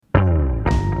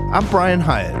I'm Brian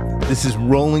Hyatt. This is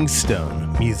Rolling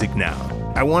Stone Music Now.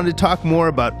 I wanted to talk more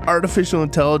about artificial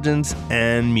intelligence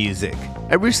and music.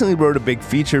 I recently wrote a big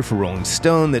feature for Rolling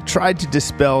Stone that tried to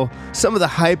dispel some of the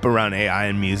hype around AI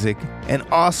and music and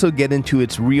also get into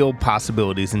its real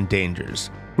possibilities and dangers.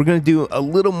 We're going to do a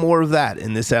little more of that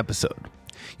in this episode.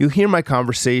 You'll hear my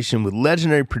conversation with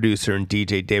legendary producer and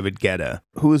DJ David Guetta,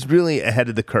 who is really ahead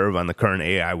of the curve on the current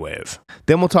AI wave.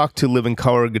 Then we'll talk to Living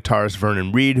Color guitarist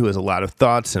Vernon Reid, who has a lot of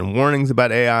thoughts and warnings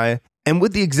about AI, and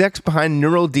with the execs behind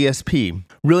Neural DSP,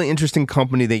 really interesting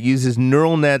company that uses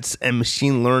neural nets and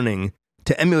machine learning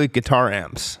to emulate guitar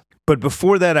amps. But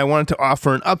before that, I wanted to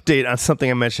offer an update on something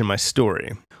I mentioned in my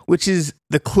story, which is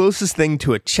the closest thing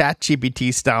to a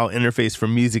ChatGPT-style interface for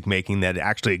music making that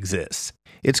actually exists.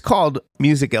 It's called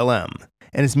Music LM,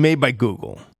 and it's made by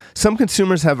Google. Some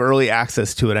consumers have early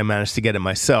access to it. I managed to get it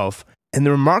myself. And the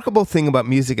remarkable thing about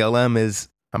Music LM is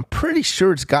I'm pretty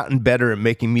sure it's gotten better at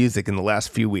making music in the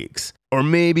last few weeks. Or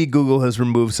maybe Google has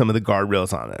removed some of the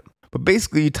guardrails on it. But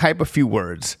basically, you type a few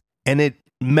words, and it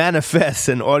manifests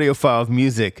an audio file of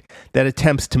music that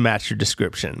attempts to match your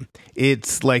description.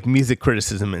 It's like music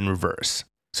criticism in reverse.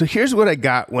 So here's what I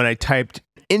got when I typed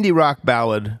indie rock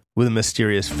ballad with a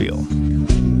mysterious feel.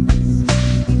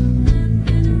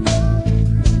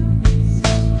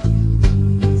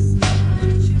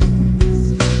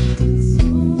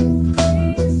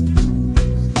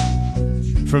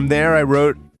 From there, I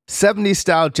wrote 70s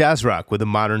style jazz rock with a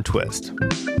modern twist.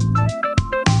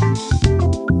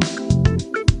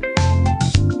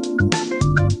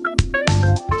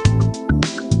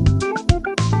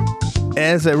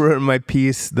 As I wrote in my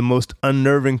piece, the most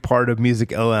unnerving part of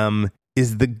Music LM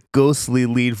is the ghostly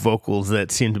lead vocals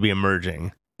that seem to be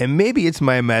emerging. And maybe it's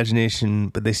my imagination,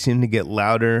 but they seem to get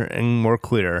louder and more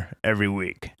clear every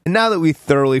week. And now that we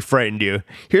thoroughly frightened you,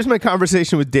 here's my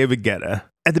conversation with David Guetta.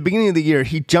 At the beginning of the year,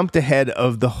 he jumped ahead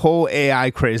of the whole AI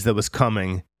craze that was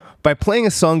coming by playing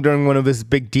a song during one of his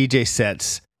big DJ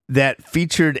sets that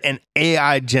featured an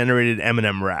AI-generated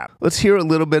Eminem rap. Let's hear a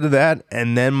little bit of that,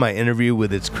 and then my interview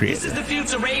with its creator. This is the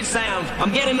future rave sound.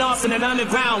 I'm getting lost in an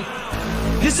underground.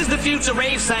 This is the future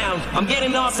rave sound. I'm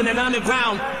getting lost in an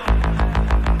underground.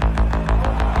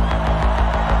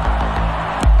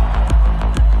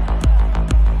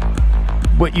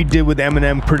 What you did with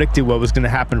Eminem predicted what was going to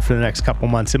happen for the next couple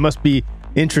months. It must be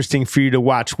interesting for you to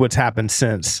watch what's happened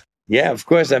since. Yeah, of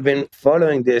course. I've been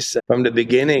following this from the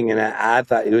beginning, and I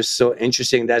thought it was so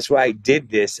interesting. That's why I did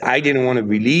this. I didn't want to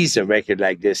release a record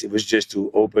like this. It was just to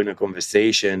open a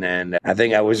conversation, and I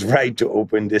think I was right to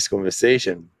open this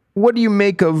conversation. What do you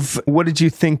make of, what did you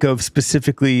think of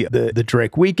specifically the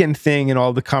Drake Weekend thing and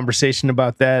all the conversation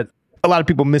about that? A lot of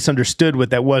people misunderstood what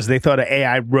that was. They thought an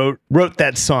AI wrote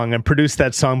that song and produced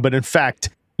that song, but in fact,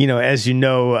 as you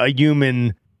know, a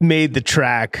human made the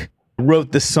track,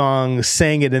 wrote the song,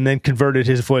 sang it, and then converted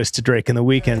his voice to Drake in the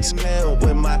weekends.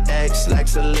 With my ex, like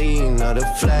Celine, or the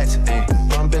flex,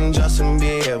 bumping Justin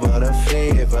Bieber, the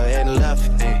fever, and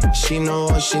left, she know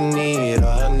what she need, or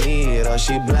I need, or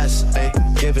she blessed,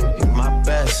 giving me my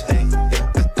best,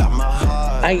 got my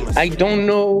heart. I don't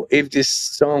know if this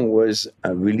song was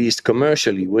released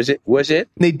commercially. Was it?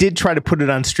 They did try to put it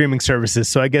on streaming services,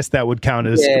 so I guess that would count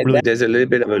as... Yeah, there's a little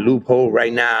bit of a loophole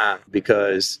right now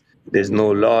because there's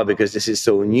no law, because this is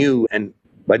so new.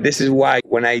 But this is why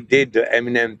when I did the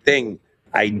Eminem thing,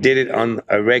 I did it on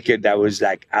a record that was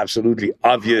like absolutely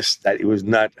obvious that it was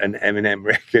not an Eminem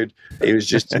record. It was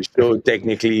just to show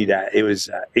technically that it was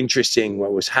interesting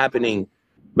what was happening.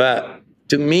 But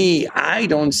to me, I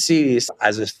don't see this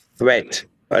as a threat.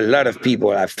 A lot of people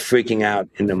are freaking out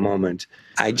in the moment.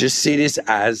 I just see this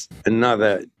as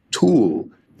another tool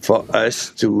for us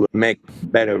to make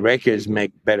better records,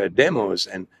 make better demos.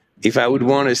 And if I would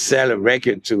want to sell a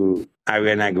record to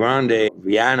Ariana Grande,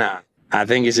 Rihanna, I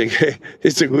think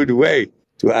it's a good way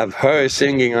to have her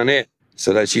singing on it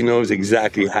so that she knows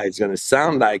exactly how it's going to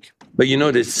sound like. But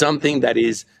there's something that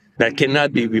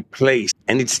cannot be replaced,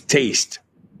 and it's taste.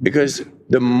 Because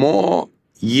the more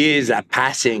years are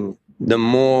passing, the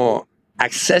more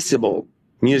accessible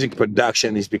music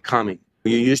production is becoming.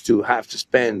 You used to have to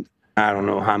spend, I don't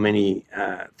know how many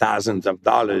thousands of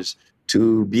dollars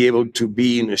to be able to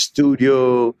be in a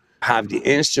studio, have the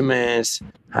instruments,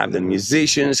 have the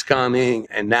musicians coming,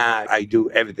 and now I do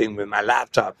everything with my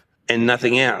laptop and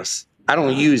nothing else. I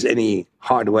don't use any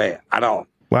hardware at all.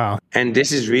 Wow. And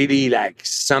this is really like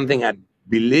something I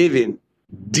believe in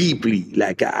deeply.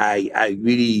 Like I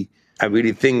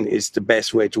really think it's the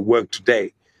best way to work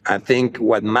today. I think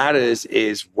what matters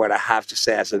is what I have to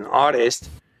say as an artist,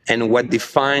 and what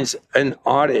defines an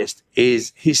artist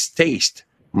is his taste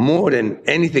more than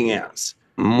anything else.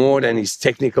 more than his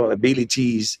technical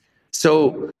abilities.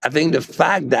 So I think the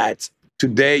fact that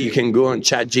today you can go on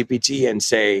ChatGPT and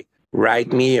say,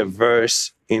 write me a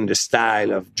verse in the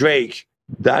style of Drake,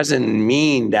 doesn't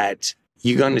mean that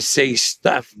you're going to say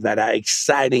stuff that are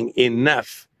exciting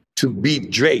enough to beat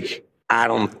Drake. I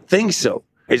don't think so.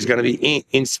 It's going to be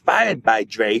inspired by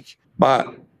Drake, but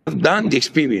I've done the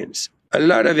experience. A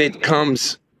lot of it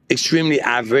comes extremely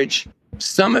average.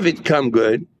 Some of it come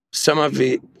good. Some of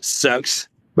it sucks,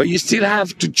 but you still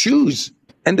have to choose.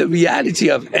 And the reality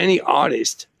of any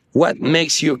artist, what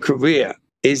makes your career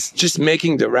is just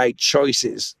making the right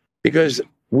choices, because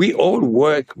we all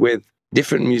work with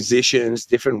different musicians,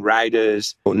 different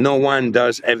writers. No one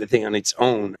does everything on its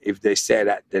own. If they say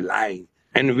that, they're lying.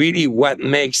 And really what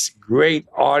makes great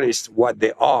artists what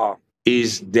they are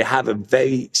is they have a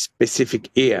very specific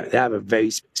ear. They have a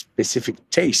very specific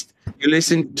taste. You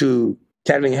listen to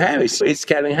Calvin Harris, it's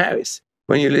Calvin Harris.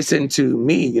 When you listen to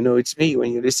me, you know it's me.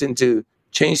 When you listen to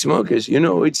Chainsmokers, you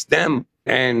know it's them.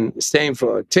 And same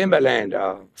for Timbaland.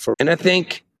 And I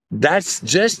think that's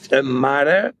just a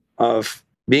matter of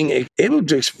being able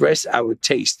to express our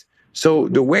taste. So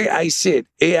the way I see it,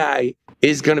 AI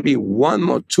is going to be one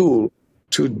more tool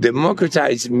to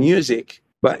democratize music.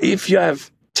 But if you have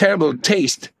terrible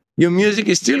taste, your music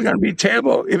is still going to be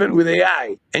terrible, even with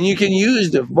AI. And you can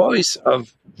use the voice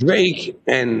of Drake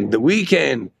and The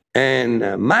Weeknd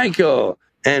and Michael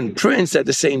and Prince at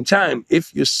the same time.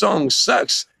 If your song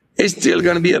sucks, it's still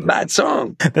going to be a bad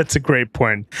song. That's a great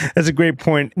point. That's a great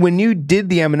point. When you did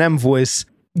the Eminem voice,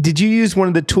 did you use one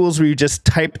of the tools where you just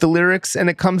type the lyrics and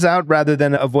it comes out rather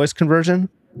than a voice conversion?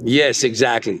 Yes,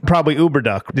 exactly. Probably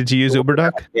UberDuck. Did you use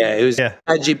UberDuck? Yeah, it was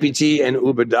GPT and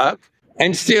UberDuck.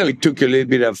 And still, it took a little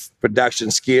bit of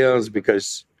production skills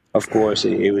because, of course,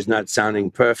 it was not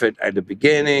sounding perfect at the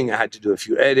beginning. I had to do a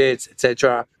few edits,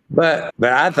 etc. But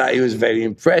I thought it was very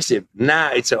impressive.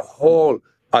 Now it's a whole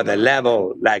other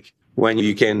level, like when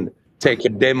you can take a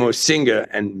demo singer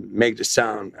and make the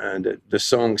sound and the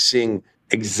song sing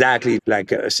exactly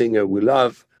like a singer we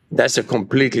love. That's a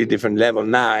completely different level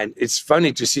now. And it's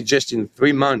funny to see just in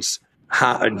 3 months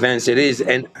how advanced it is.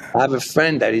 And I have a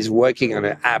friend that is working on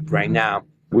an app right now.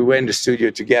 We were in the studio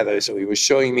together, so he was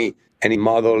showing me, and he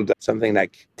modeled something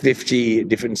like 50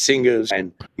 different singers.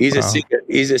 And he's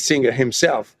a singer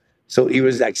himself. So he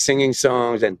was like singing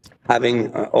songs and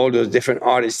having all those different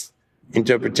artists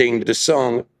interpreting the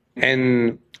song.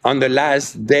 And on the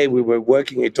last day we were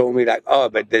working, he told me like, oh,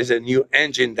 but there's a new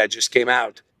engine that just came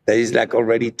out that is like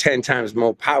already 10 times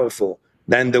more powerful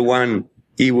than the one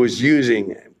he was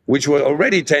using, which was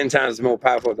already 10 times more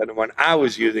powerful than the one I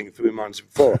was using 3 months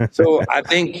before. So I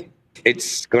think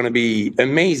it's going to be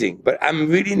amazing, but I'm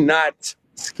really not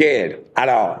scared at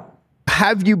all.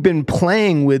 Have you been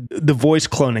playing with the voice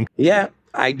cloning? Yeah,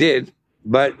 I did.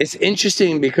 But it's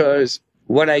interesting because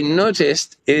what I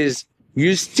noticed is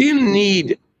you still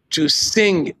need to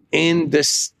sing in the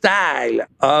style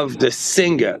of the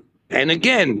singer. And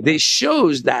again, this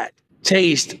shows that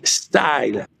taste,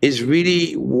 style is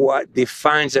really what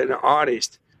defines an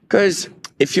artist. Because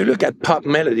if you look at pop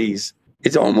melodies,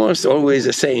 it's almost always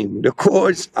the same. The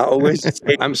chords are always the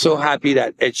same. I'm so happy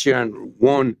that Ed Sheeran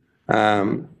won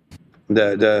on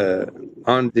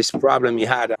this problem he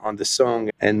had on the song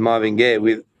and Marvin Gaye,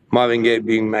 with Marvin Gaye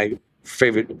being my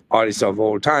favorite artist of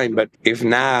all time. But if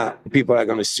now people are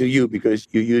going to sue you because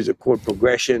you use a chord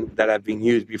progression that have been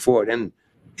used before, then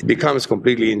it becomes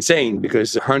completely insane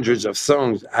because hundreds of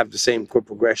songs have the same chord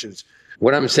progressions.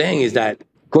 What I'm saying is that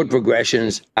chord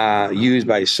progressions are used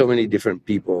by so many different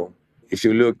people. If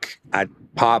you look at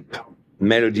pop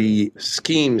melody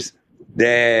schemes,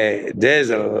 there's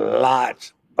a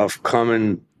lot of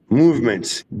common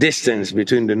movements, distance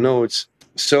between the notes.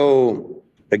 So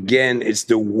again, it's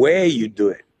the way you do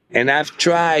it. And I've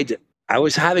tried, I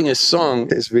was having a song,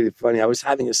 it's really funny. I was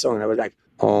having a song and I was like,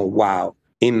 oh, wow.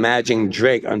 Imagine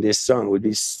Drake on this song would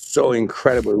be so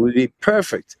incredible. It would be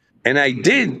perfect. And I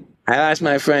did. I asked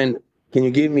my friend, can you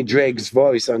give me Drake's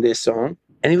voice on this song?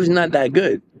 And it was not that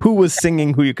good. Who was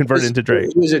singing who you converted into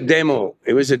Drake? It was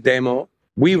a demo.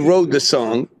 We wrote the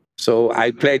song. So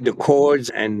I played the chords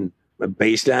and a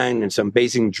bass line and some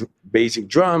basic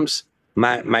drums.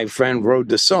 My friend wrote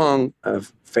the song, a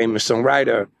famous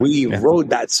songwriter. We wrote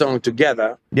that song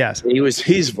together. Yes. It was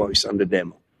his voice on the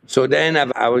demo. So then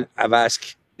I've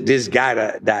asked this guy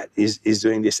that is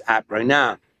doing this app right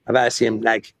now. I've asked him,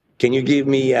 like, can you give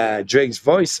me Drake's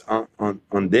voice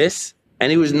on this?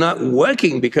 And it was not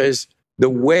working because the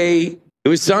way it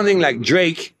was sounding like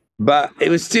Drake, but it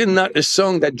was still not a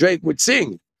song that Drake would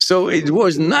sing. So it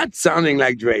was not sounding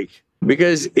like Drake.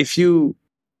 Because if you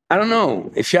I don't know.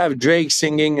 If you have Drake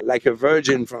singing like a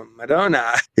virgin from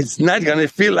Madonna, it's not going to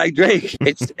feel like Drake.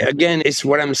 It's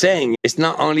what I'm saying. It's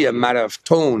not only a matter of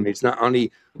tone. It's not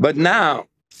only, but now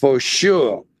for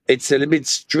sure, it's a little bit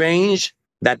strange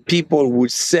that people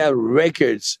would sell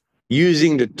records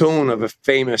using the tone of a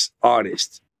famous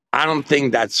artist. I don't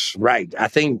think that's right. I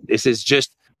think this is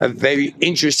just a very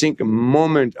interesting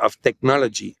moment of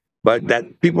technology, but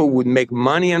that people would make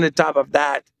money on the top of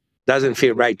that doesn't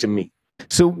feel right to me.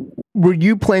 So were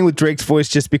you playing with Drake's voice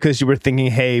just because you were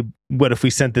thinking, hey, what if we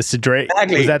sent this to Drake?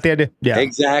 Exactly. Was that the idea? Yeah.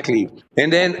 Exactly.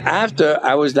 And then after,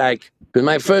 I was like, because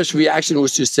my first reaction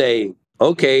was to say,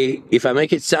 okay, if I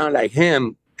make it sound like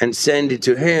him and send it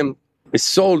to him, it's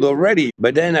sold already.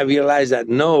 But then I realized that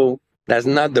no, that's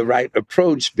not the right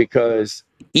approach, because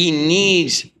he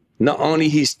needs not only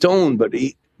his tone, but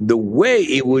the way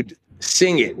he would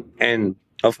sing it. And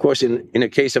of course, in a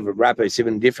case of a rapper, it's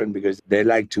even different because they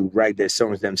like to write their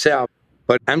songs themselves.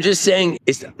 But I'm just saying,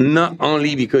 it's not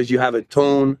only because you have a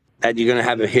tone that you're going to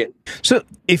have a hit. So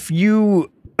if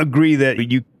you agree that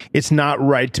it's not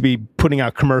right to be putting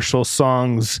out commercial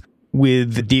songs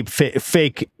with deep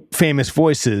fake famous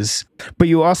voices, but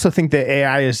you also think that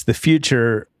AI is the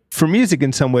future for music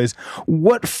in some ways,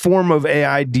 what form of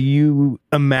AI do you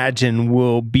imagine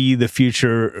will be the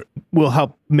future, will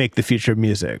help make the future of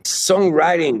music?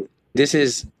 Songwriting, this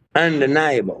is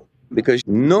undeniable, because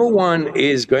no one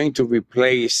is going to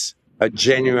replace a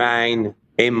genuine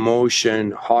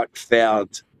emotion,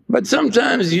 heartfelt. But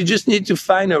sometimes you just need to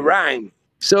find a rhyme.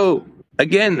 So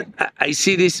again, I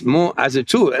see this more as a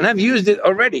tool, and I've used it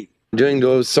already during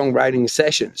those songwriting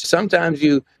sessions. Sometimes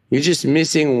you're just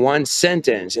missing one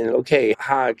sentence, and okay,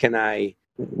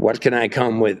 what can I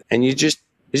come with? And it's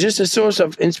just a source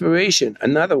of inspiration,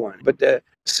 another one. But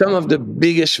some of the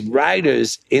biggest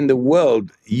writers in the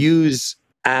world use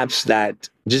apps that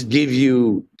just give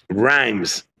you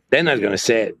rhymes. They're not going to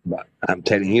say it, but I'm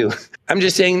telling you. I'm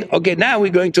just saying, okay, now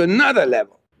we're going to another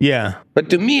level. Yeah. But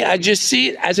to me, I just see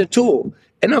it as a tool.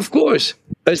 And of course,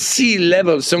 a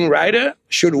C-level songwriter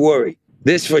should worry.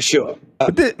 This for sure.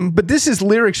 But this is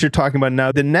lyrics you're talking about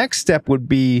now. The next step would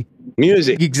be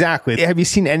music. Exactly. Have you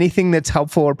seen anything that's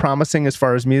helpful or promising as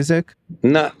far as music?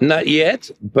 Not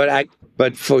yet, but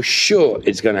for sure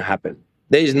it's going to happen.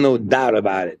 There is no doubt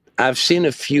about it. I've seen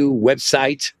a few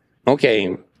websites.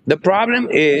 Okay, the problem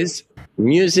is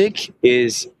music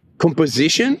is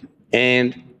composition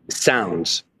and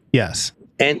sounds. Yes.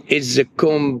 And it's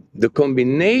the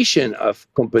combination of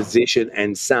composition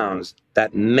and sounds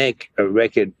that make a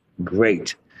record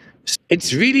great.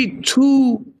 It's really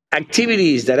two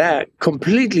activities that are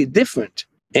completely different.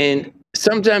 And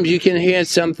sometimes you can hear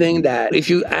something that if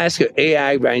you ask an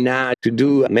AI right now to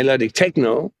do melodic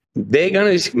techno,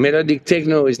 melodic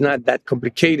techno is not that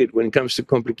complicated when it comes to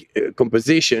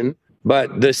composition.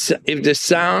 But if the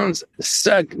sounds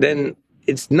suck, then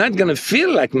it's not going to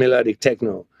feel like melodic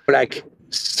techno. Like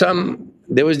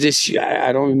there was this,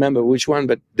 I don't remember which one,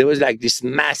 but there was like this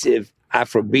massive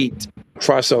Afrobeat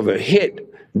crossover hit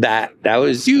that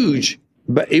was huge.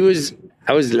 But I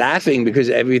was laughing because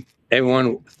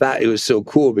everyone thought it was so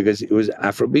cool because it was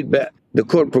Afrobeat, but the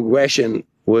chord progression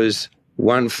was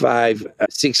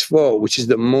 1-5-6-4, which is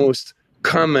the most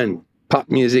common pop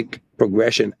music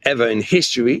progression ever in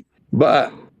history.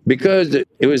 But because it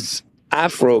was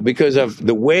Afro, because of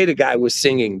the way the guy was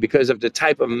singing, because of the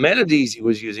type of melodies he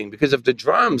was using, because of the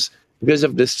drums, because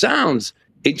of the sounds,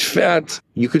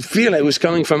 you could feel it was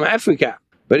coming from Africa.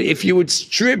 But if you would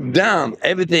strip down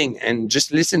everything and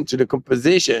just listen to the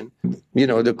composition,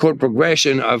 the chord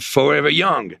progression of Forever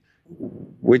Young,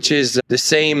 which is the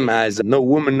same as No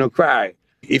Woman, No Cry.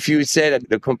 If you said that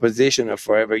the composition of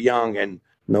Forever Young and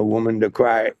No Woman, No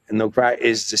Cry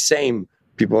is the same,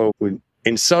 people would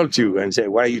insult you and say,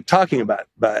 what are you talking about?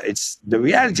 But it's the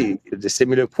reality, the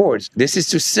similar chords. This is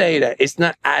to say that it's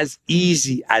not as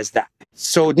easy as that.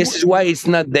 So this is why it's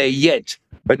not there yet.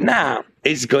 But now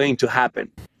it's going to happen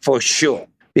for sure.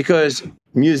 Because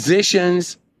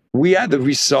musicians, we are the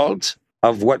result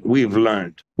of what we've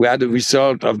learned. We are the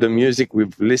result of the music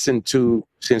we've listened to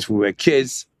since we were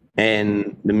kids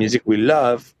and the music we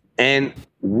love. And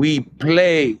we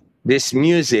play this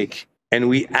music and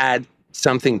we add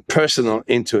something personal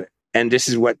into it. And this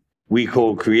is what we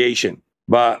call creation.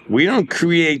 But we don't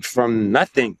create from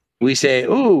nothing. We say,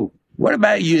 oh, what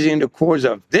about using the chords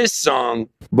of this song,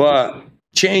 but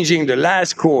changing the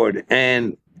last chord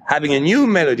and having a new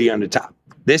melody on the top?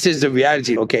 This is the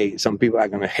reality. Okay, some people are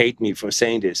going to hate me for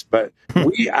saying this, but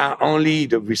we are only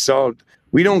the result.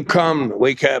 We don't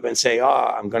wake up and say,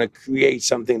 oh, I'm going to create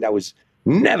something that was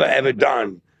never, ever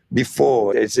done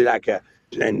before. It's like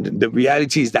And the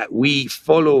reality is that we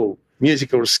follow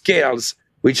musical scales,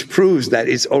 which proves that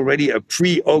it's already a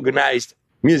pre-organized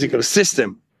musical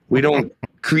system. We don't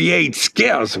create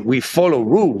scales, we follow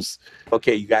rules.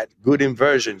 Okay, you got good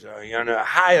inversions, or you're on a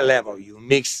higher level, you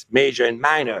mix major and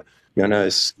minor. You're on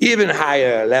an even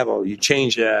higher level, you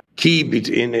change a key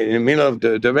in the middle of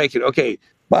the record. Okay,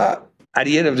 but at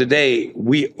the end of the day,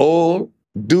 we all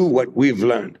do what we've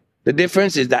learned. The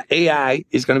difference is that AI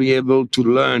is going to be able to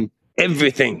learn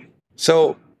everything.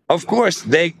 So, of course,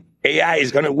 AI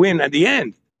is going to win at the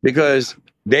end because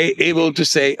they're able to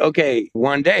say, okay,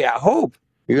 one day, I hope,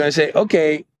 you're going to say,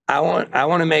 okay, I want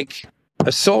to make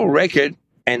a soul record,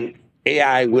 and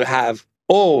AI will have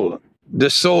all the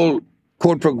soul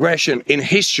chord progression in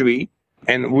history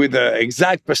and with the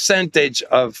exact percentage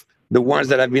of the ones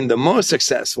that have been the most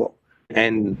successful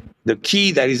and the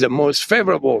key that is the most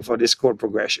favorable for this chord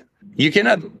progression. You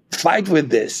cannot fight with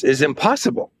this. It's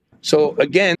impossible. So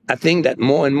again, I think that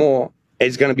more and more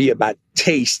it's going to be about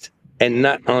taste and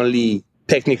not only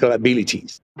technical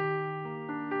abilities.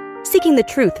 Seeking the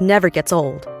truth never gets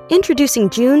old. Introducing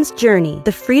June's Journey,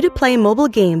 the free-to-play mobile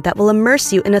game that will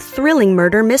immerse you in a thrilling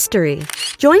murder mystery.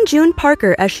 Join June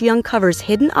Parker as she uncovers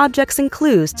hidden objects and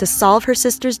clues to solve her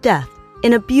sister's death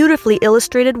in a beautifully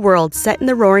illustrated world set in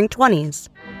the Roaring '20s.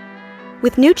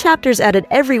 With new chapters added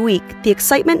every week, the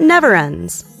excitement never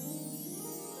ends.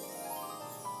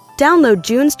 Download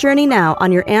June's Journey now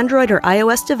on your Android or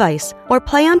iOS device, or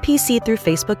play on PC through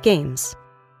Facebook Games.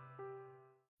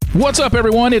 What's up,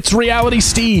 everyone? It's Reality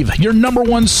Steve, your number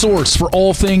one source for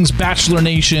all things Bachelor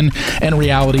Nation and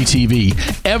reality TV.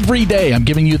 Every day, I'm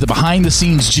giving you the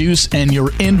behind-the-scenes juice and your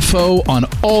info on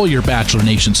all your Bachelor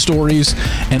Nation stories,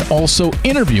 and also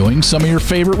interviewing some of your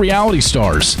favorite reality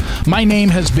stars. My name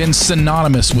has been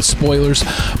synonymous with spoilers,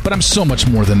 but I'm so much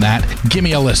more than that. Give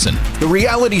me a listen. The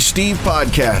Reality Steve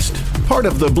Podcast, part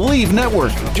of the Believe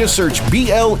Network. Just search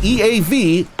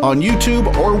BLEAV on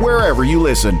YouTube or wherever you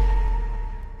listen.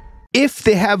 If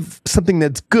they have something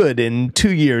that's good in 2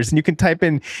 years and you can type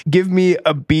in, give me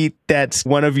a beat that's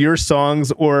one of your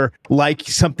songs or like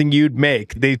something you'd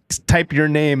make, they type your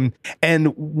name. And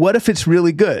what if it's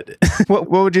really good? What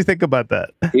would you think about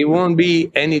that? It won't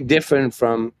be any different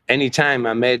from any time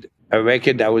I made a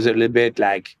record that was a little bit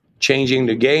like changing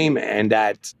the game and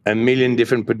that a million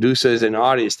different producers and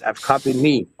artists have copied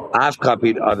me. I've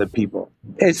copied other people.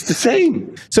 It's the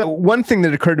same. So one thing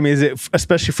that occurred to me is that,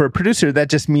 especially for a producer, that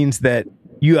just means that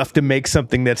you have to make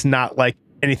something that's not like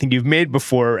anything you've made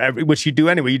before, which you do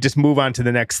anyway. You just move on to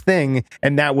the next thing,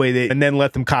 and that way and then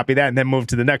let them copy that and then move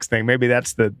to the next thing. Maybe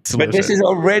that's the solution. But this is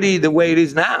already the way it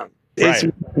is now. It's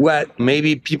right. What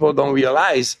maybe people don't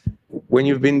realize. When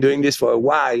you've been doing this for a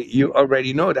while, you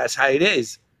already know that's how it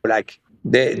is. Like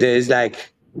there's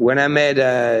like when I made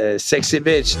Sexy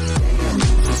Bitch.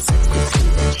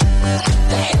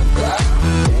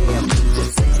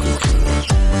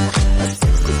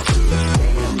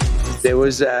 There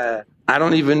was I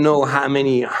don't even know how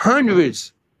many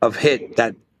hundreds of hits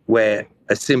that were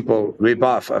a simple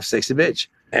ripoff of Sexy Bitch.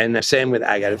 And the same with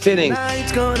I Got a Feeling.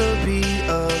 Tonight's gonna be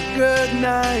a good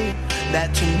night.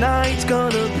 That tonight's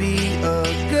gonna be a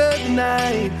good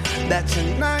night. That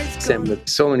tonight's same with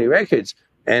so many records.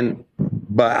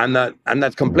 But I'm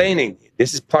not complaining.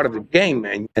 This is part of the game,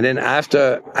 man. And then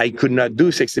after I could not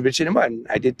do Sexy Bitch anymore,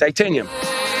 I did Titanium.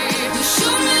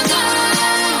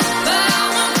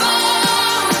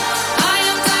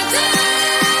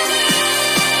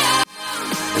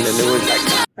 And then there was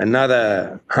like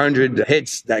another 100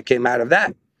 hits that came out of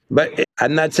that. But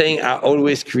I'm not saying I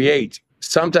always create.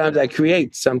 Sometimes I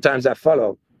create, sometimes I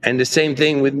follow. And the same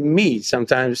thing with me.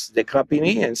 Sometimes they copy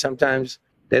me and sometimes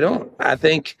they don't. I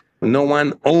think no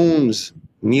one owns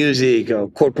music or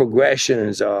chord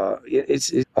progressions or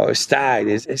style.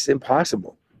 It's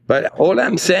impossible. But all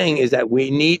I'm saying is that we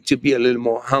need to be a little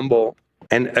more humble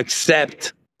and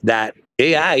accept that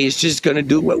AI is just going to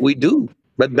do what we do,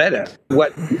 but better.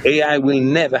 What AI will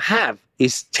never have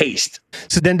is taste.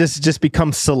 So then does it just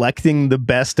become selecting the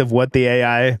best of what the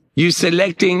AI... You're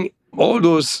selecting all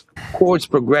those chords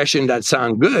progression that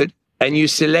sound good, and you're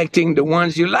selecting the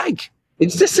ones you like.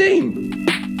 It's the same.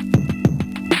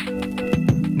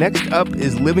 Next up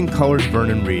is Living Color's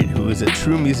Vernon Reid, who is a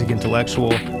true music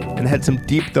intellectual and had some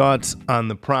deep thoughts on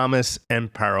the promise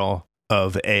and peril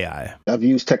of AI. I've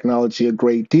used technology a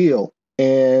great deal,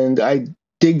 and I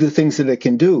dig the things that it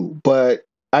can do, but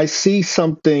I see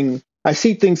things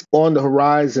on the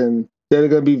horizon that are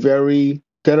going to be very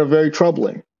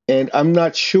troubling. And I'm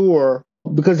not sure,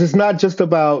 because it's not just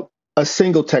about a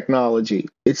single technology.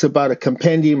 It's about a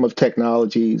compendium of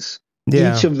technologies,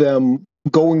 each of them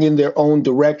going in their own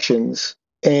directions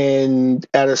And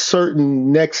at a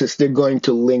certain nexus, they're going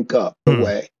to link up the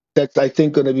way. That's, I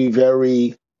think, going to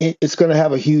be it's going to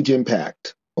have a huge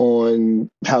impact on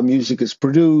how music is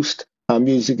produced, how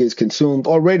music is consumed.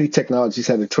 Already technology's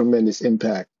had a tremendous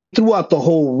impact. Throughout the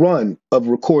whole run of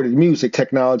recorded music,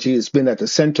 technology has been at the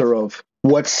center of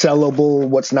what's sellable,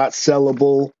 what's not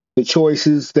sellable, the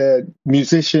choices that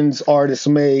musicians, artists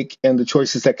make, and the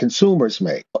choices that consumers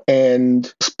make.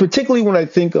 And particularly when I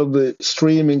think of the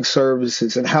streaming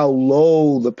services and how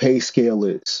low the pay scale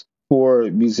is for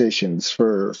musicians,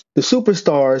 for the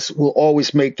superstars will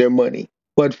always make their money.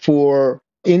 But for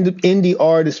indie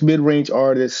artists, mid-range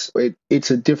artists, it's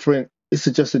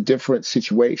just a different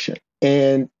situation.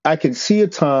 And I can see a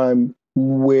time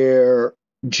where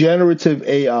generative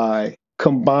AI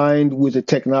combined with the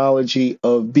technology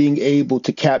of being able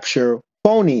to capture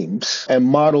phonemes and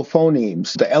model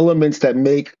phonemes, the elements that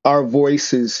make our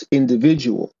voices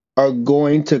individual are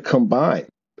going to combine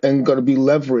and going to be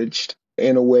leveraged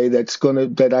in a way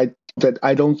that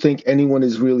I don't think anyone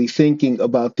is really thinking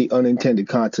about the unintended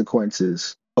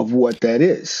consequences of what that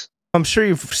is. I'm sure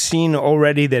you've seen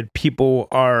already that people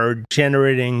are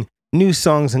generating new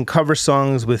songs and cover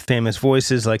songs with famous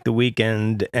voices like The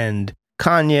Weeknd and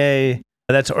Kanye.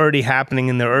 That's already happening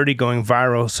and they're already going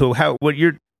viral. So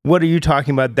what are you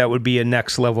talking about that would be a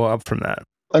next level up from that?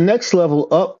 A next level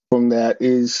up from that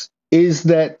is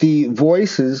that the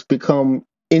voices become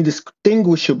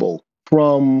indistinguishable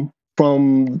from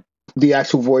the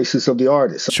actual voices of the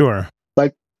artists. Sure.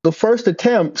 Like the first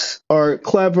attempts are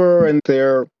clever and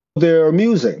they're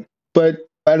amusing, but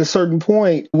at a certain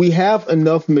point, we have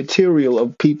enough material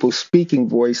of people speaking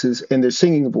voices and their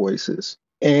singing voices.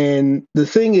 And the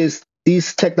thing is,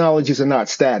 these technologies are not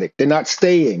static. They're not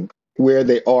staying where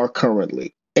they are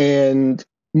currently. And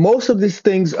most of these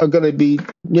things are going to be,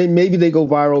 maybe they go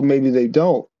viral, maybe they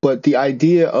don't. But the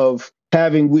idea of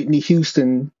having Whitney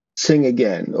Houston sing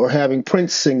again or having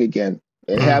Prince sing again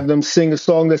and have them sing a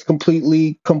song that's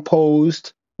completely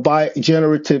composed by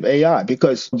generative AI,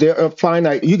 because there are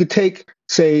finite, you could take,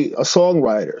 say, a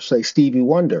songwriter, say Stevie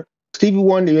Wonder,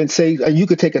 and say, you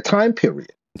could take a time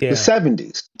period. The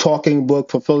 70s, Talking Book,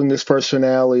 Fulfilling This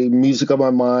Personality, Music of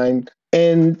My Mind,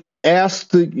 and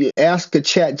ask a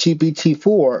chat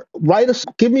GPT-4,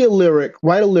 give me a lyric,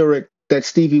 write a lyric that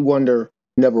Stevie Wonder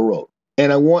never wrote.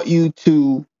 And I want you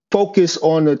to focus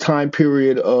on the time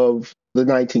period of the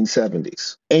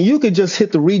 1970s. And you could just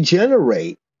hit the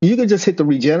regenerate. You could just hit the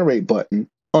regenerate button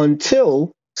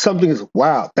until something is,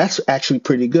 wow, that's actually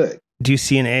pretty good. Do you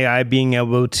see an AI being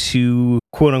able to,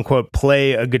 quote unquote,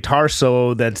 play a guitar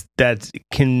solo that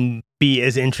can be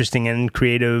as interesting and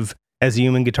creative as a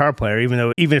human guitar player,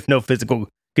 even if no physical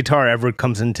guitar ever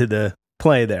comes into the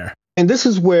play there? And this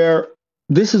is where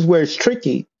it's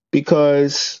tricky,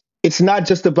 because it's not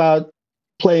just about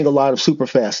playing a lot of super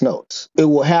fast notes. It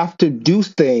will have to do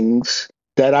things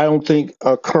that I don't think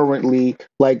are currently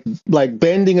like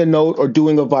bending a note or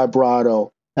doing a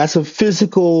vibrato. That's a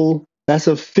physical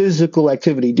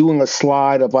activity. Doing a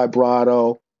slide, a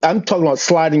vibrato. I'm talking about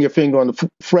sliding your finger on the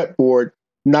fretboard,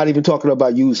 not even talking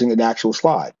about using an actual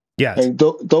slide. Yes. And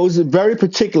those are very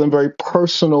particular and very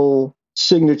personal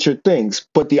signature things.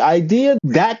 But the idea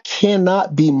that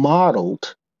cannot be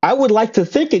modeled, I would like to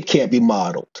think it can't be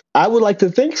modeled. I would like to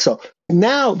think so.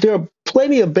 Now, there are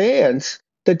plenty of bands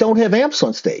that don't have amps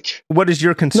on stage. What is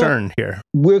your concern here?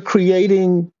 We're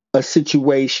creating a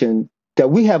situation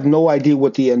that we have no idea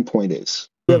what the end point is.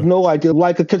 We have no idea.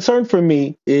 Like, a concern for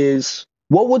me is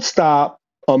what would stop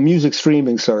a music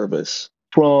streaming service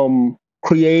from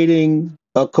creating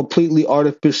a completely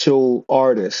artificial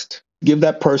artist, give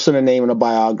that person a name and a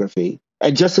biography,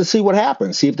 and just to see what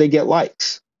happens, see if they get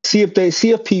likes, see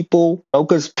if people,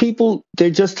 because people, they're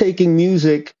just taking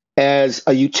music as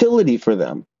a utility for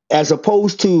them, as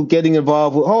opposed to getting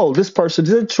involved with, oh, this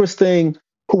person's interesting.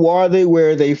 Who are they?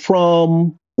 Where are they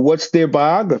from? What's their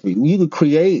biography? You could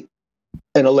create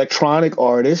an electronic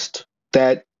artist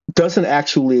that doesn't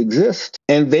actually exist,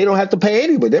 and they don't have to pay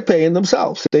anybody. They're paying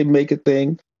themselves. They make a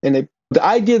thing, and the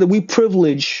idea that we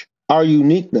privilege our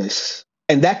uniqueness,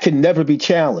 and that can never be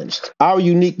challenged. Our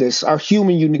uniqueness, our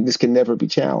human uniqueness, can never be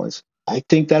challenged. I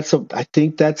think that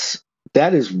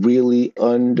is really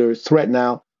under threat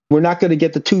now. We're not going to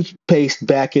get the toothpaste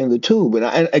back in the tube.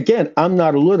 And again, I'm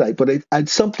not a Luddite, but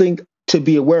it's something to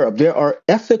be aware of. There are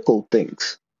ethical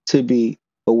things to be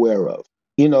aware of.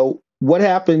 You know, what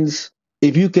happens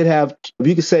if you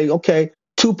could say, okay,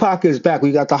 Tupac is back.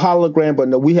 We got the hologram, but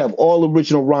no, we have all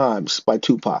original rhymes by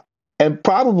Tupac. And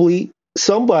probably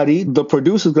the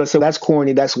producer's going to say, that's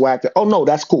corny, that's whack. Oh, no,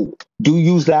 that's cool. Do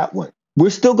use that one. We're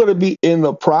still going to be in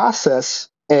the process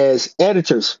as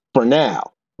editors for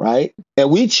now, right?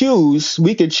 And we can choose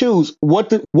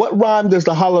what rhyme does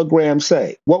the hologram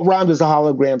say? What rhyme does the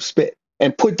hologram spit?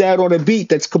 And put that on a beat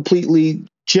that's completely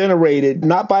generated,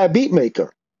 not by a beat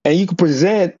maker. And you can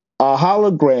present a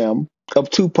hologram of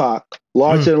Tupac,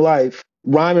 larger than life,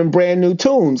 rhyming brand new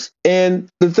tunes. And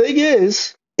the thing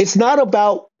is, it's not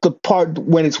about the part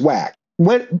when it's whack.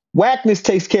 When whackness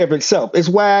takes care of itself. It's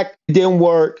whack, it didn't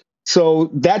work,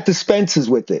 so that dispenses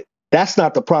with it. That's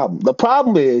not the problem. The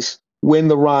problem is when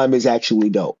the rhyme is actually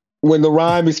dope, when the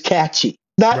rhyme is catchy.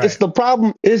 It's the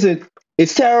problem isn't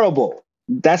it's terrible.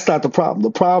 That's not the problem.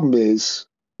 The problem is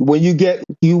when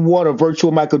you want a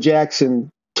virtual Michael Jackson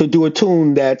to do a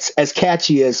tune that's as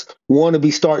catchy as "Wanna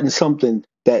Be Starting Something"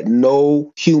 that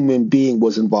no human being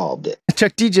was involved in.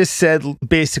 Chuck D just said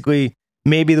basically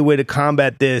maybe the way to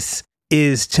combat this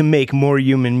is to make more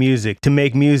human music, to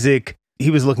make music.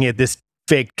 He was looking at this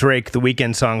fake Drake, The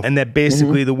Weeknd song, and that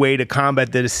basically the way to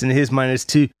combat this in his mind is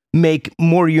to make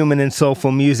more human and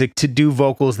soulful music, to do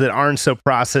vocals that aren't so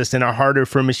processed and are harder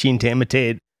for a machine to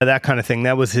imitate, that kind of thing.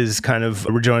 That was his kind of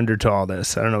rejoinder to all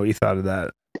this. I don't know what you thought of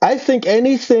that. I think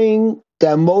anything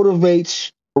that motivates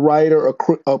a writer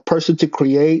or a person to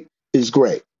create is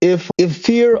great. If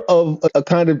fear of a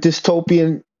kind of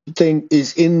dystopian thing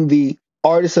is in the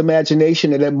artist's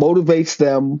imagination and that motivates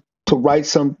them to write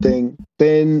something,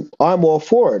 then I'm all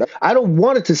for it. I don't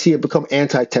want it to see it become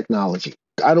anti-technology.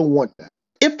 I don't want that.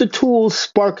 If the tools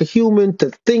spark a human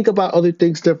to think about other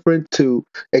things different, to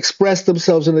express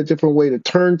themselves in a different way, to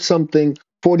turn something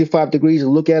 45 degrees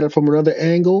and look at it from another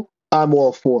angle, I'm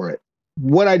all for it.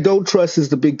 What I don't trust is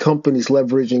the big companies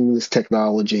leveraging this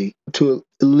technology to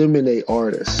eliminate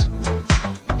artists.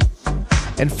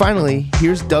 And finally,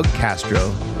 here's Doug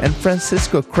Castro and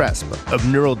Francisco Crespo of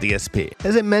Neural DSP.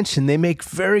 As I mentioned, they make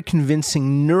very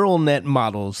convincing neural net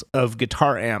models of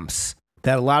guitar amps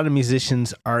that a lot of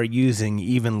musicians are using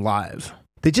even live.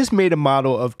 They just made a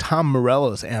model of Tom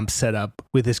Morello's amp setup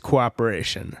with his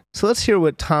cooperation. So let's hear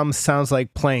what Tom sounds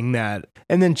like playing that,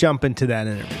 and then jump into that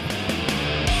interview.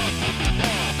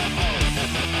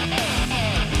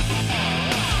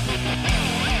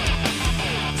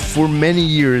 For many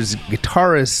years,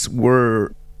 guitarists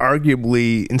were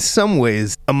arguably, in some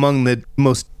ways, among the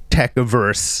most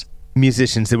tech-averse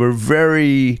musicians. They were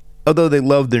although they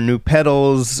loved their new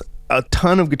pedals, a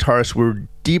ton of guitarists were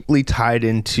deeply tied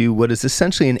into what is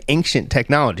essentially an ancient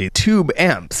technology, tube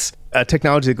amps, a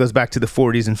technology that goes back to the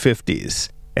 40s and 50s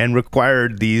and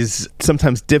required these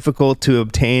sometimes difficult to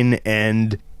obtain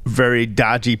and very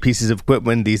dodgy pieces of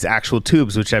equipment, these actual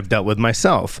tubes, which I've dealt with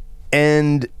myself.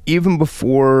 And even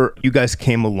before you guys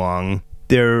came along,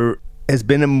 there has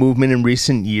been a movement in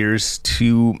recent years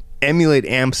to emulate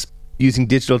amps using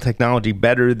digital technology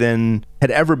better than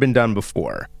had ever been done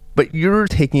before. But you're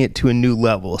taking it to a new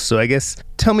level. So I guess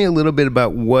tell me a little bit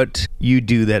about what you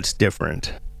do that's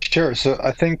different. Sure. So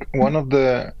I think one of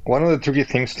the tricky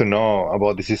things to know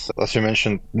about this is, as you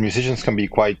mentioned, musicians can be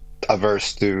quite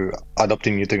averse to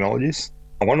adopting new technologies.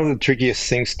 One of the trickiest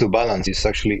things to balance is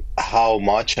actually how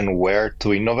much and where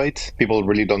to innovate. People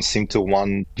really don't seem to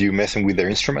want you messing with their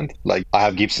instrument. Like, I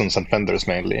have Gibsons and Fenders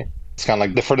mainly. It's kind of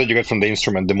like the further you get from the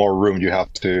instrument, the more room you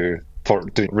have to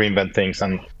reinvent things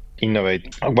and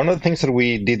innovate. One of the things that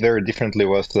we did very differently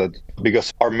was that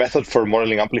because our method for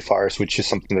modeling amplifiers, which is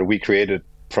something that we created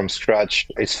from scratch,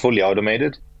 is fully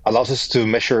automated, allows us to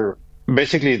measure.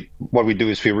 Basically, what we do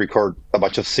is we record a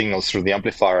bunch of signals through the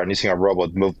amplifier and using a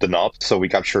robot move the knob. So we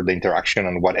capture the interaction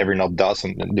and what every knob does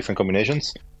in different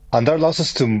combinations. And that allows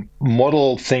us to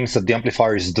model things that the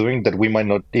amplifier is doing that we might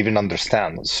not even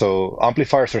understand. So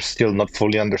amplifiers are still not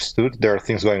fully understood. There are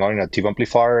things going on in a tube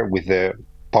amplifier with the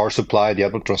power supply, the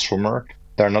output transformer.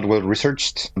 They are not well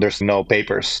researched. There's no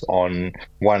papers on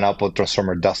what an output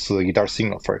transformer does to the guitar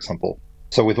signal, for example.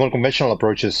 So with more conventional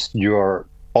approaches,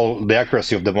 the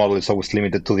accuracy of the model is always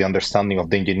limited to the understanding of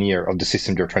the engineer of the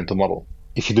system you're trying to model.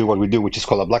 If you do what we do, which is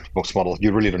called a black box model,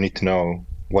 you really don't need to know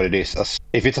what it is.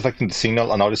 If it's affecting the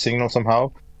signal and audio signal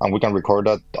somehow, and we can record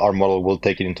that, our model will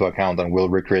take it into account and will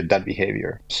recreate that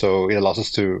behavior. So it allows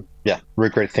us to,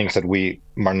 recreate things that we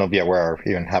might not be aware of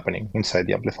even happening inside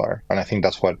the amplifier. And I think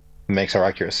that's what makes our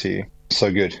accuracy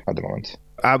so good at the moment.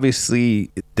 Obviously,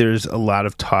 there's a lot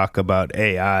of talk about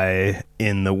AI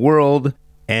in the world,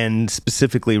 and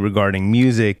specifically regarding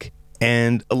music.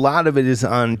 And a lot of it is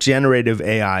on generative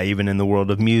AI, even in the world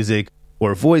of music,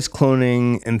 or voice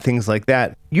cloning and things like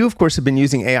that. You, of course, have been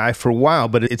using AI for a while,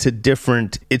 but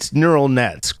it's neural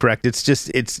nets, correct?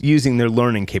 It's using their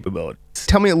learning capabilities.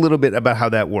 Tell me a little bit about how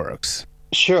that works.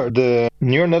 Sure. The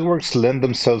neural networks lend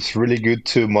themselves really good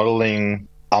to modeling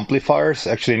amplifiers,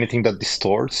 actually anything that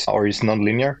distorts or is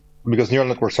nonlinear, because neural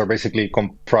networks are basically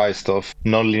comprised of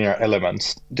nonlinear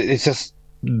elements. It's just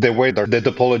the way that the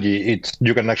topology,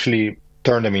 you can actually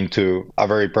turn them into a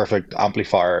very perfect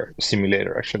amplifier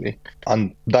simulator, actually.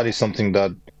 And that is something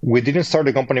that we didn't start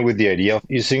the company with the idea of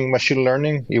using machine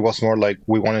learning. It was more like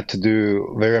we wanted to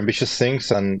do very ambitious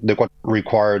things, and they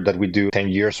required that we do 10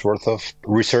 years worth of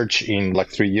research in like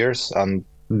 3 years. And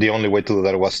the only way to do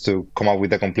that was to come up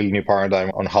with a completely new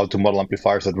paradigm on how to model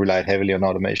amplifiers that relied heavily on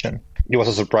automation. It was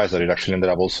a surprise that it actually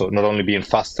ended up also not only being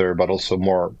faster, but also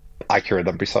more accurate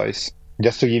and precise.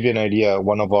 Just to give you an idea,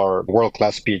 one of our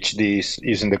world-class PhDs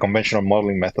using the conventional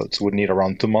modeling methods would need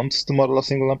around 2 months to model a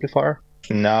single amplifier.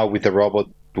 Now with the robot,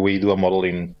 we do a model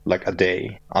in like a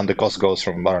day, and the cost goes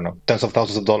from, I don't know, tens of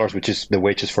thousands of dollars, which is the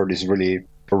wages for this really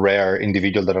rare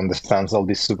individual that understands all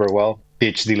this super well,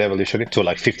 PhD level usually, to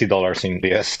like $50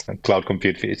 in US cloud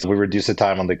compute fees. We reduce the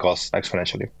time and the cost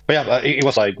exponentially. But yeah, it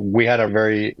was like we had a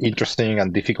very interesting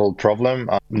and difficult problem.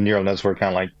 Neural nets were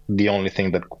kind of like the only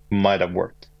thing that might have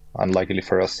worked. And luckily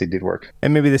for us, it did work.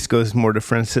 And maybe this goes more to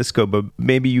Francisco, but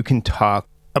maybe you can talk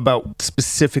about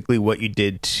specifically what you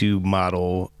did to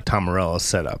model Tom Morello's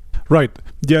setup. Right.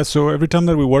 Yeah, so every time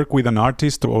that we work with an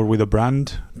artist or with a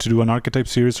brand to do an archetype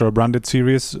series or a branded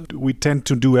series, we tend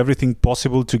to do everything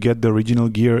possible to get the original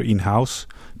gear in-house,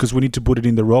 because we need to put it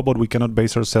in the robot. We cannot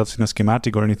base ourselves in a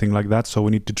schematic or anything like that, so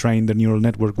we need to train the neural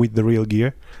network with the real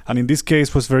gear. And in this case,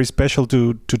 it was very special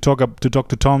to talk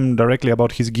to Tom directly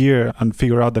about his gear and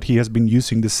figure out that he has been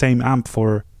using the same amp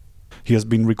he has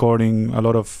been recording a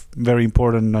lot of very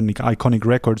important and iconic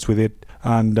records with it,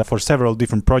 and for several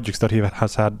different projects that he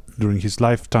has had during his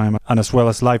lifetime, and as well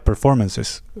as live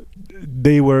performances.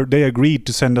 They agreed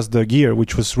to send us the gear,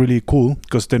 which was really cool,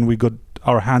 because then we got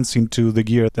our hands into the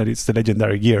gear that is the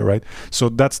legendary gear, right? So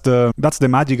that's the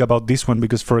magic about this one,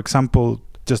 because, for example,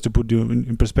 just to put you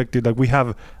in perspective,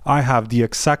 like I have the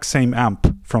exact same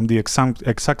amp from the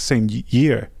exact same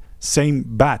year, same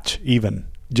batch even,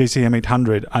 JCM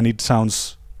 800, and it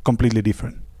sounds completely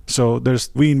different. So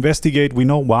we investigate, we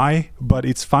know why, but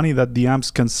it's funny that the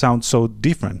amps can sound so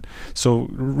different. So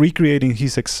recreating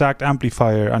his exact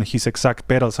amplifier and his exact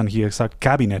pedals and his exact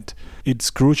cabinet, it's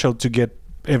crucial to get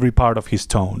every part of his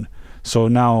tone. So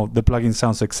now the plugin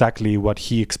sounds exactly what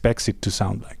he expects it to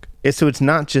sound like. So it's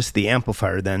not just the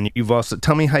amplifier then. You've also,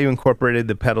 tell me how you incorporated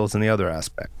the pedals and the other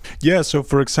aspect. Yeah, so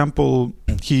for example,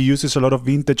 he uses a lot of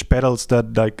vintage pedals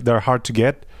that they're hard to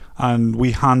get. And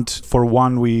we hunt for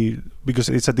one, because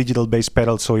it's a digital based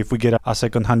pedal. So if we get a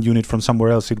second-hand unit from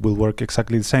somewhere else, it will work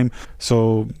exactly the same.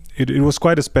 So it was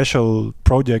quite a special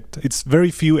project. It's very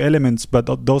few elements,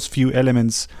 but those few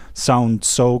elements sound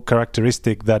so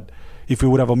characteristic that if we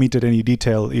would have omitted any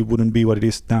detail, it wouldn't be what it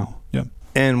is now. Yeah.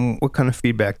 And what kind of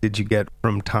feedback did you get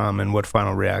from Tom, and what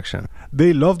final reaction?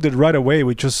 They loved it right away,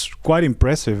 which was quite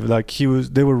impressive. Like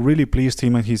they were really pleased.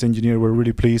 Him and his engineer were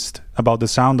really pleased about the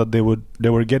sound that they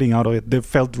were getting out of it. They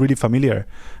felt really familiar,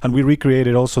 and we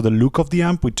recreated also the look of the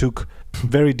amp. We took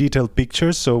very detailed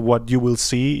pictures, so what you will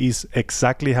see is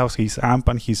exactly how his amp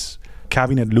and his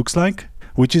cabinet looks like,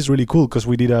 which is really cool because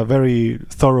we did a very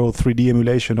thorough 3D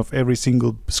emulation of every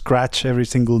single scratch, every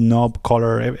single knob,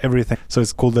 color, everything. So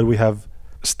it's cool that we have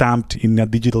stamped in a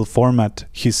digital format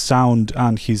his sound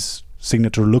and his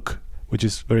signature look, which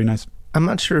is very nice. I'm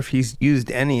not sure if he's used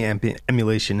any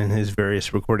emulation in his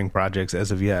various recording projects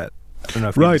as of yet. I don't know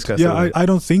if you discussed it. Yeah, I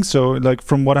don't think so. Like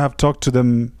from what I have talked to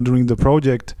them during the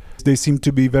project, they seem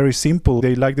to be very simple.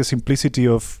 They like the simplicity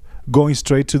of going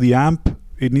straight to the amp.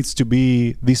 It needs to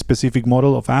be this specific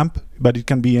model of amp, but it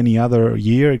can be any other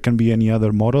year, it can be any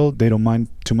other model. They don't mind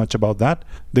too much about that.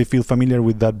 They feel familiar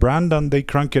with that brand and they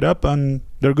crank it up and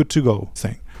they're good to go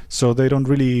thing. So they don't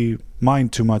really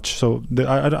mind too much. So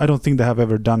I don't think they have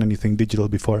ever done anything digital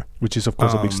before, which is of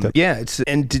course a big step. Yeah,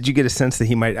 and did you get a sense that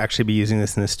he might actually be using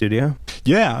this in the studio?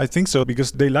 Yeah, I think so,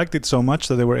 because they liked it so much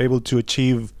that they were able to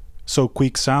achieve so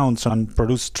quick sounds and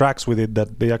produce tracks with it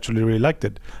that they actually really liked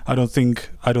it. I don't think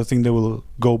they will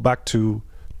go back to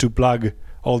plug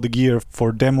all the gear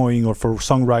for demoing or for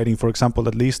songwriting, for example,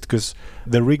 at least, because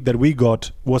the rig that we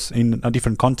got was in a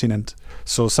different continent.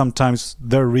 So sometimes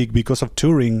their rig, because of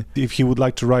touring, if he would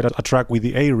like to write a track with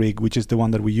the A rig, which is the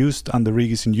one that we used, and the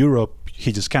rig is in Europe,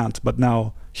 he just can't. But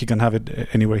now he can have it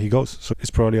anywhere he goes. So it's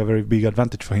probably a very big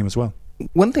advantage for him as well.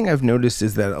 One thing I've noticed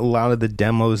is that a lot of the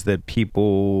demos that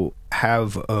people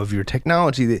have of your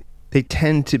technology, they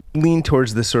tend to lean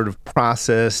towards this sort of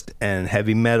processed and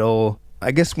heavy metal. I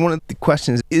guess one of the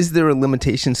questions is there a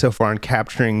limitation so far in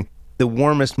capturing the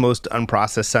warmest, most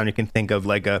unprocessed sound you can think of,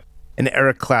 like an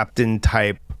Eric Clapton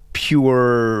type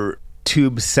pure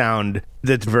tube sound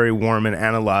that's very warm and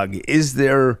analog. Is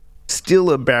there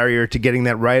still a barrier to getting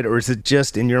that right, or is it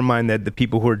just in your mind that the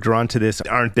people who are drawn to this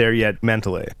aren't there yet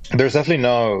mentally? There's definitely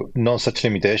no such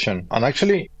limitation. And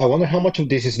actually, I wonder how much of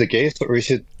this is the case, or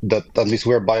is it that at least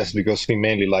we're biased because we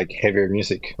mainly like heavier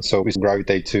music, so we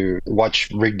gravitate to watch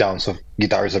breakdowns of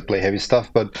guitarists that play heavy stuff.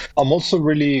 But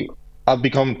I've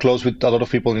become close with a lot of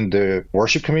people in the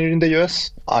worship community in the US,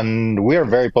 and we are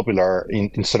very popular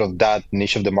in sort of that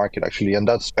niche of the market, actually. And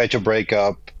that's edge of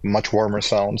breakup, much warmer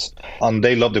sounds. And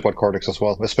they love the quad cortex as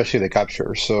well, especially the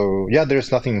capture. So yeah,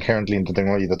 there's nothing inherently in the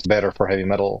technology that's better for heavy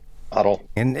metal at all.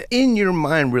 And in your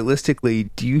mind,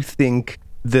 realistically, do you think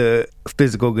the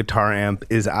physical guitar amp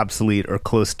is obsolete or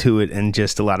close to it, and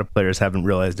just a lot of players haven't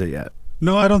realized it yet?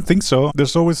 No, I don't think so.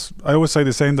 I always say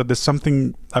the same, that there's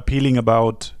something appealing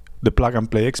about the plug and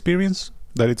play experience,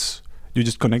 that it's you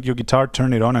just connect your guitar,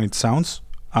 turn it on, and it sounds.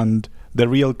 And the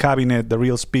real cabinet, the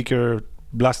real speaker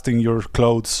blasting your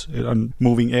clothes and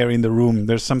moving air in the room,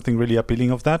 there's something really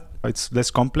appealing of that. It's less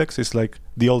complex. It's like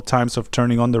the old times of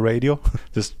turning on the radio.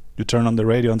 Just you turn on the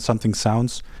radio and something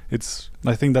sounds.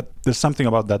 I think that there's something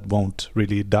about that won't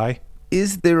really die.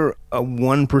 Is there a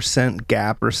 1%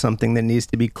 gap or something that needs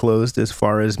to be closed as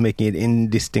far as making it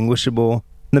indistinguishable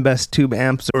the best tube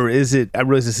amps, or is it, I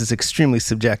realize this is extremely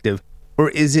subjective,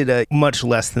 or is it a much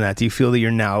less than that? Do you feel that you're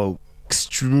now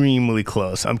extremely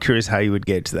close? I'm curious how you would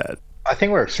gauge that. I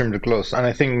think we're extremely close. And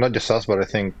I think not just us, but I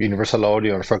think Universal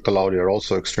Audio and Fractal Audio are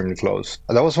also extremely close.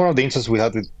 And that was one of the instances we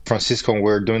had with Francisco when we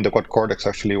were doing the quad cortex,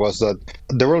 actually, was that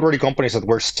there were already companies that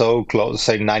were so close,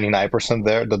 say 99%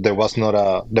 there, that there wasn't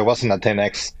a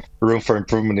 10x room for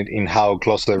improvement in how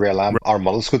close to the real amp our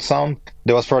models could sound.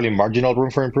 There was probably marginal room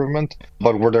for improvement,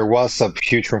 but where there was a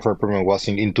huge room for improvement was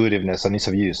in intuitiveness and ease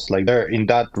of use. Like there, in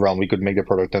that realm, we could make the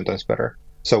product 10 times better.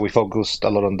 So we focused a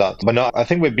lot on that. But no, I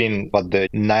think we've been at the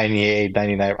 98,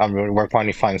 99. I mean, we're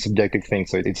quantifying subjective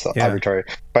things, so it's arbitrary.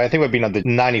 But I think we've been at the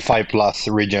 95 plus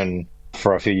region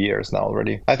for a few years now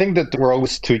already. I think that we're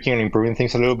always tweaking and improving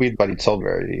things a little bit, but it's all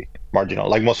very marginal.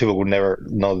 Like most people would never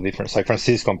know the difference. Like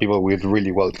Francisco and people with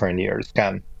really well-trained ears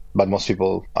can. But most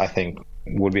people, I think,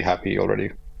 would be happy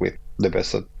already with the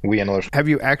best that we and others. Have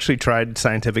you actually tried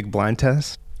scientific blind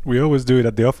tests? We always do it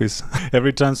at the office.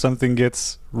 Every time something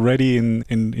gets ready in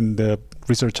the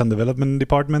research and development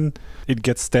department, it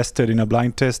gets tested in a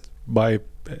blind test by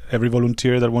every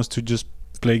volunteer that wants to just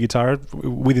play guitar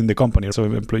within the company. So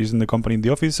employees in the company in the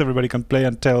office, everybody can play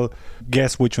and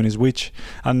guess which one is which.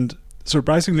 And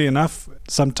surprisingly enough,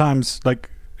 sometimes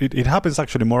it happens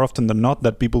actually more often than not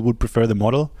that people would prefer the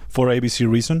model for ABC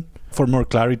reason. For more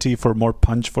clarity, for more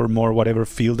punch, for more whatever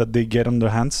feel that they get on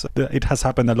their hands. It has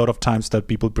happened a lot of times that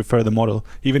people prefer the model,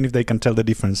 even if they can tell the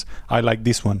difference. I like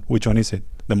this one. Which one is it?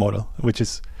 The model, which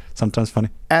is sometimes funny.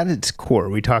 At its core,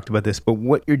 we talked about this, but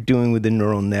what you're doing with the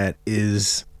neural net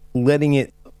is letting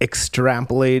it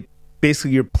extrapolate.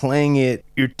 Basically, you're playing it,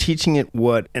 you're teaching it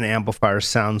what an amplifier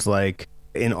sounds like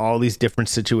in all these different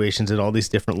situations at all these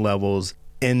different levels.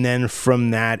 And then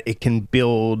from that, it can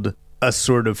build a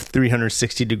sort of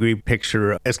 360-degree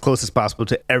picture as close as possible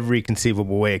to every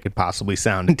conceivable way it could possibly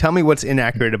sound. And tell me what's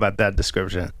inaccurate about that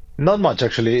description. Not much,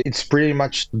 actually. It's pretty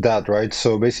much that, right?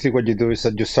 So basically what you do is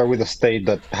that you start with a state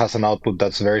that has an output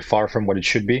that's very far from what it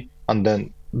should be, and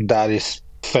then that is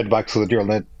fed back to the neural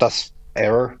net. That's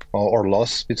error or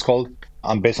loss, it's called.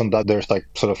 And based on that, there's like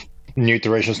sort of new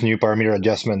iterations, new parameter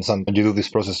adjustments, and you do this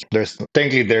process.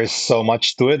 There's so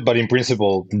much to it, but in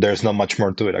principle, there's not much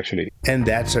more to it, actually. And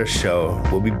that's our show.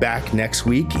 We'll be back next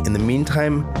week. In the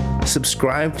meantime,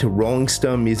 subscribe to Rolling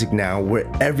Stone Music Now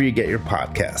wherever you get your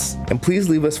podcasts. And please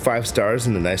leave us 5 stars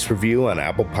and a nice review on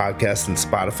Apple Podcasts and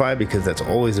Spotify, because that's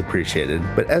always appreciated.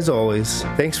 But as always,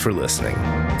 thanks for listening,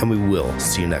 and we will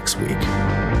see you next week.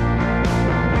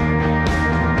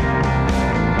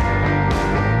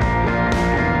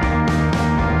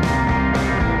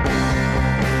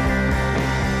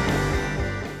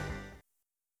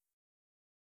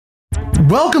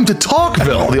 Welcome to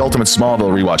Talkville, the ultimate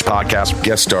Smallville rewatch podcast.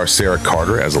 Guest star Sarah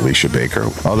Carter as Alicia Baker,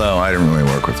 although I didn't really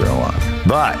work with her a lot.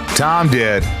 But Tom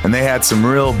did, and they had some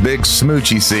real big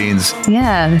smoochy scenes.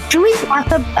 Yeah. Can we talk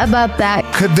about that?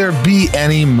 Could there be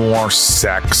any more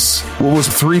sex? What was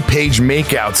a 3-page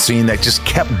makeout scene that just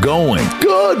kept going?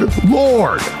 Good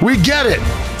Lord, we get it.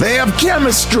 They have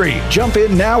chemistry. Jump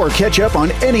in now or catch up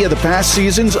on any of the past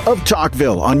seasons of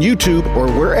Talkville on YouTube or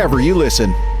wherever you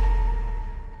listen.